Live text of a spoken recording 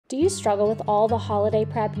Do you struggle with all the holiday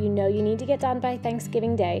prep you know you need to get done by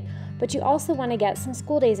Thanksgiving Day, but you also want to get some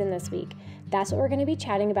school days in this week? That's what we're going to be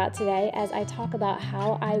chatting about today as I talk about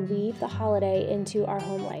how I weave the holiday into our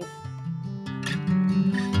home life.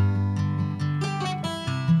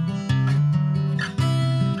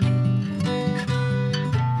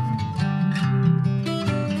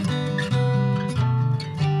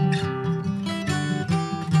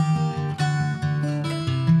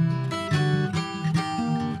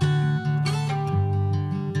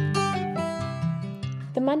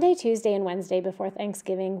 The Monday, Tuesday, and Wednesday before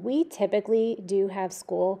Thanksgiving, we typically do have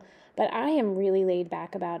school, but I am really laid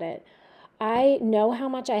back about it. I know how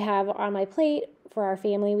much I have on my plate for our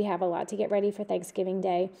family. We have a lot to get ready for Thanksgiving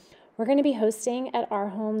Day. We're going to be hosting at our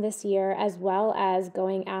home this year, as well as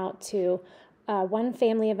going out to one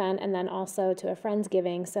family event and then also to a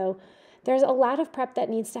Friendsgiving. So there's a lot of prep that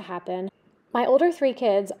needs to happen. My older 3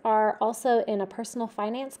 kids are also in a personal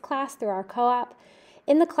finance class through our co-op.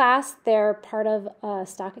 In the class, they're part of a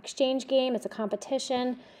stock exchange game. It's a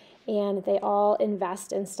competition, and they all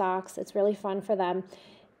invest in stocks. It's really fun for them.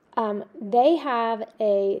 They have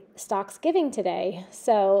a stocks giving today.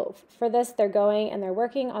 So for this, they're going and they're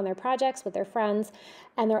working on their projects with their friends,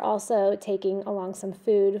 and they're also taking along some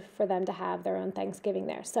food for them to have their own Thanksgiving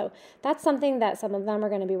there. So that's something that some of them are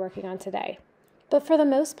going to be working on today. But for the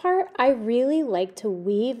most part, I really like to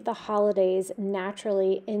weave the holidays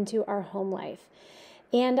naturally into our home life.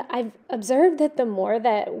 And I've observed that the more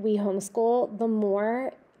that we homeschool, the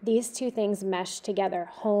more these two things mesh together,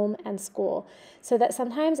 home and school, so that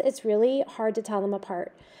sometimes it's really hard to tell them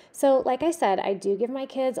apart. So like I said, I do give my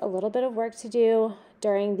kids a little bit of work to do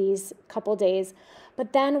during these couple days,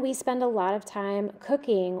 but then we spend a lot of time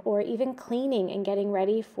cooking or even cleaning and getting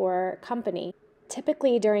ready for company.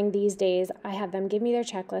 Typically during these days, I have them give me their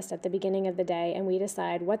checklist at the beginning of the day, and we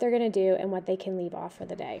decide what they're going to do and what they can leave off for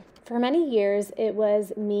the day. For many years, it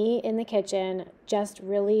was me in the kitchen just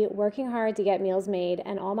really working hard to get meals made,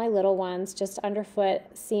 and all my little ones just underfoot,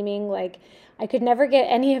 seeming like I could never get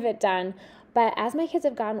any of it done. But as my kids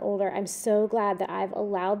have gotten older, I'm so glad that I've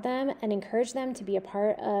allowed them and encouraged them to be a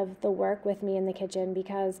part of the work with me in the kitchen,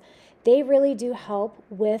 because they really do help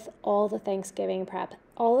with all the Thanksgiving prep.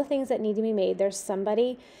 All the things that need to be made, there's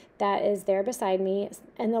somebody that is there beside me,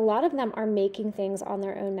 and a lot of them are making things on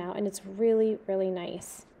their own now, and it's really, really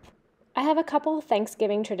nice. I have a couple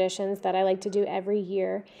Thanksgiving traditions that I like to do every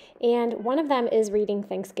year, and one of them is reading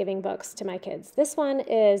Thanksgiving books to my kids. This one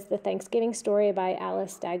is The Thanksgiving Story by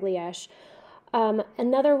Alice Dalgliesh.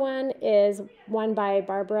 Another one is one by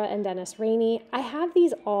Barbara and Dennis Rainey. I have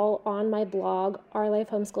these all on my blog,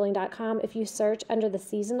 ourlifehomeschooling.com, if you search under the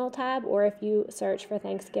seasonal tab or if you search for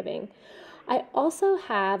Thanksgiving. I also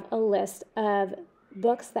have a list of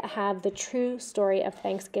books that have the true story of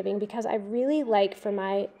Thanksgiving, because I really like for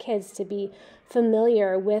my kids to be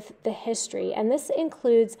familiar with the history, and this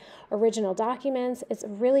includes original documents. It's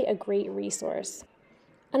really a great resource.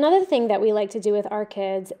 Another thing that we like to do with our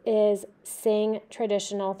kids is sing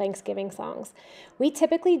traditional Thanksgiving songs. We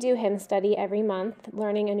typically do hymn study every month,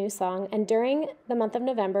 learning a new song, and during the month of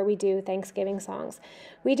November, we do Thanksgiving songs.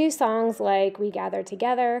 We do songs like We Gather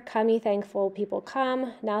Together, Come Ye Thankful People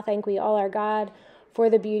Come, Now Thank We All Our God, For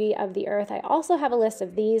the Beauty of the Earth. I also have a list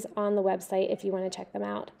of these on the website if you want to check them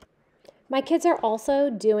out. My kids are also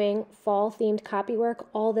doing fall-themed copywork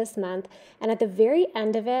all this month, and at the very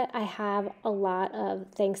end of it, I have a lot of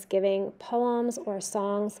Thanksgiving poems or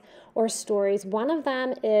songs or stories. One of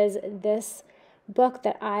them is this book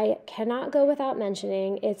that I cannot go without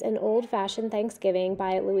mentioning. It's An Old-Fashioned Thanksgiving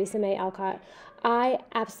by Louisa May Alcott. I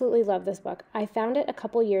absolutely love this book. I found it a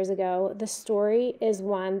couple years ago. The story is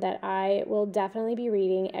one that I will definitely be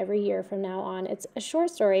reading every year from now on. It's a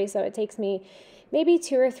short story, so it takes me maybe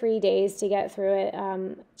 2 or 3 days to get through it,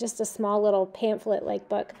 just a small little pamphlet-like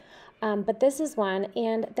book. But this is one.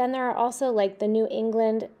 And then there are also like the New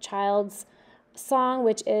England Child's Song,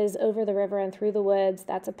 which is Over the River and Through the Woods.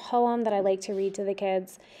 That's a poem that I like to read to the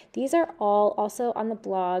kids. These are all also on the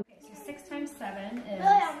blog. So 6 times 7 is...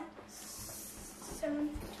 7,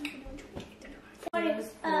 40, 30,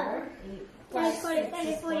 40,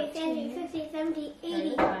 50, 60, 70,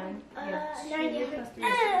 80, 90, 3,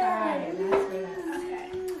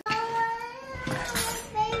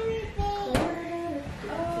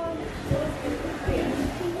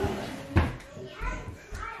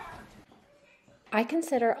 I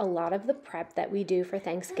consider a lot of the prep that we do for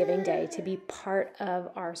Thanksgiving Day to be part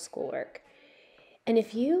of our schoolwork. And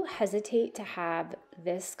if you hesitate to have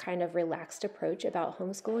this kind of relaxed approach about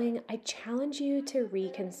homeschooling, I challenge you to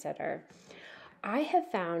reconsider. I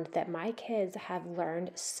have found that my kids have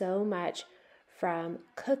learned so much from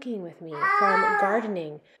cooking with me, from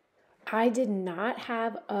gardening, I did not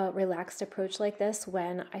have a relaxed approach like this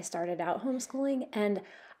when I started out homeschooling, and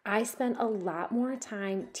I spent a lot more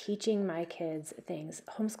time teaching my kids things.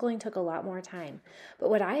 Homeschooling took a lot more time. But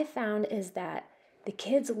what I found is that the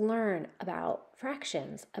kids learn about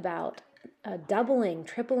fractions, about doubling,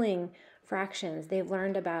 tripling fractions. They've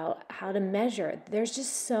learned about how to measure. There's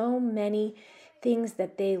just so many things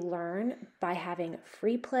that they learn by having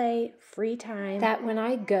free play, free time, that when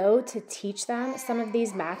I go to teach them some of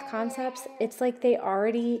these math concepts, it's like they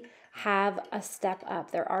already have a step up.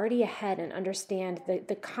 They're already ahead and understand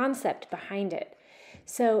the concept behind it.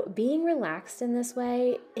 So being relaxed in this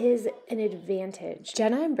way is an advantage.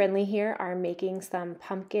 Jenna and Brinley here are making some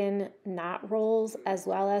pumpkin knot rolls as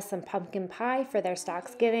well as some pumpkin pie for their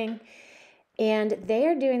Stocks-giving. And they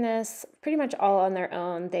are doing this pretty much all on their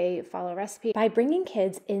own. They follow recipe. By bringing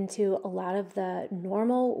kids into a lot of the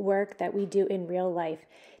normal work that we do in real life,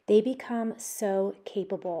 they become so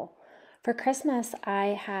capable. For Christmas, I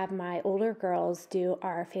have my older girls do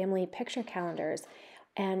our family picture calendars,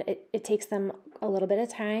 and it takes them a little bit of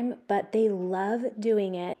time, but they love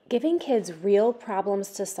doing it. Giving kids real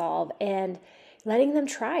problems to solve and letting them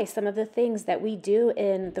try some of the things that we do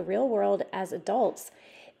in the real world as adults,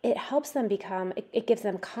 it helps them it gives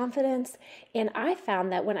them confidence. And I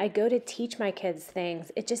found that when I go to teach my kids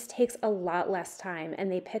things, it just takes a lot less time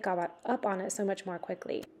and they pick up on it so much more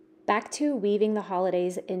quickly. Back to weaving the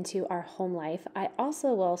holidays into our home life, I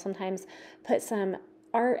also will sometimes put some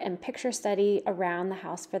art and picture study around the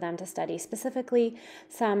house for them to study, specifically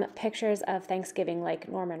some pictures of Thanksgiving like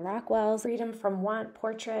Norman Rockwell's Freedom from Want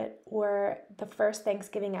portrait or The First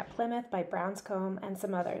Thanksgiving at Plymouth by Brownscombe and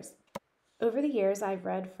some others. Over the years, I've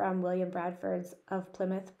read from William Bradford's Of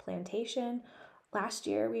Plymouth Plantation. Last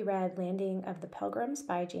year, we read Landing of the Pilgrims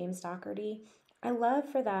by James Docherty. I love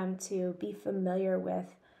for them to be familiar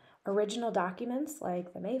with original documents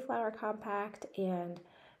like the Mayflower Compact and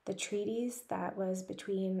the treaties that was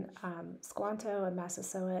between Squanto and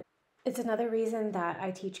Massasoit. It's another reason that I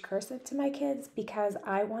teach cursive to my kids, because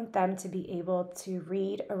I want them to be able to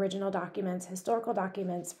read original documents, historical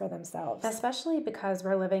documents for themselves, especially because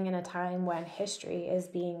we're living in a time when history is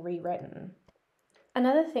being rewritten.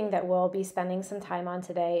 Another thing that we'll be spending some time on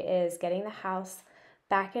today is getting the house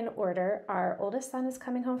back in order. Our oldest son is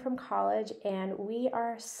coming home from college, and we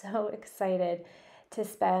are so excited to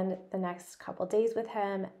spend the next couple days with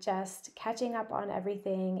him, just catching up on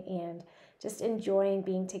everything and just enjoying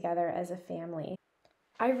being together as a family.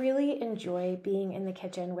 I really enjoy being in the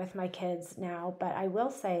kitchen with my kids now, but I will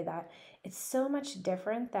say that it's so much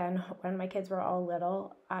different than when my kids were all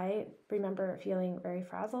little. I remember feeling very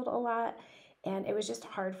frazzled a lot, and it was just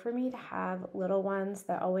hard for me to have little ones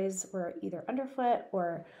that always were either underfoot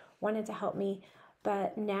or wanted to help me.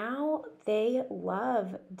 But now they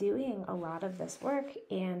love doing a lot of this work,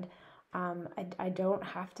 and I don't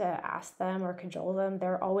have to ask them or cajole them.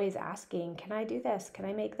 They're always asking, can I do this? Can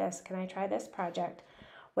I make this? Can I try this project?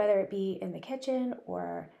 Whether it be in the kitchen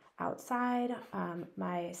or outside.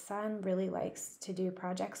 My son really likes to do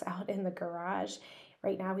projects out in the garage.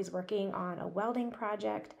 Right now he's working on a welding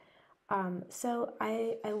project. So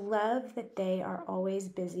I love that they are always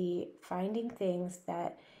busy finding things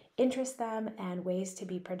that interest them and ways to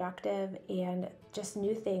be productive and just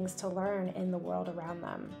new things to learn in the world around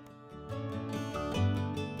them.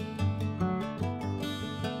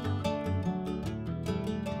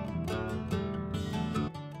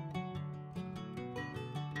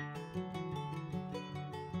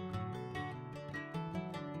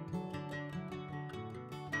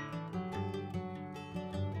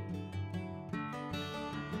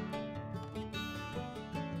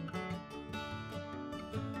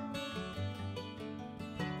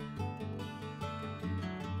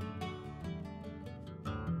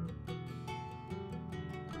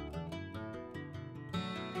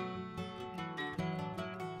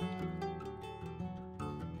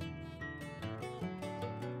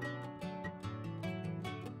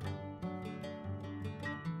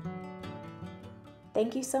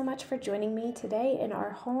 Thank you so much for joining me today in our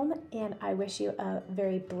home, and I wish you a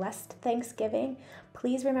very blessed Thanksgiving.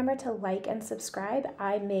 Please remember to like and subscribe.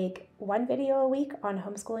 I make one video a week on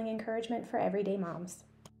homeschooling encouragement for everyday moms.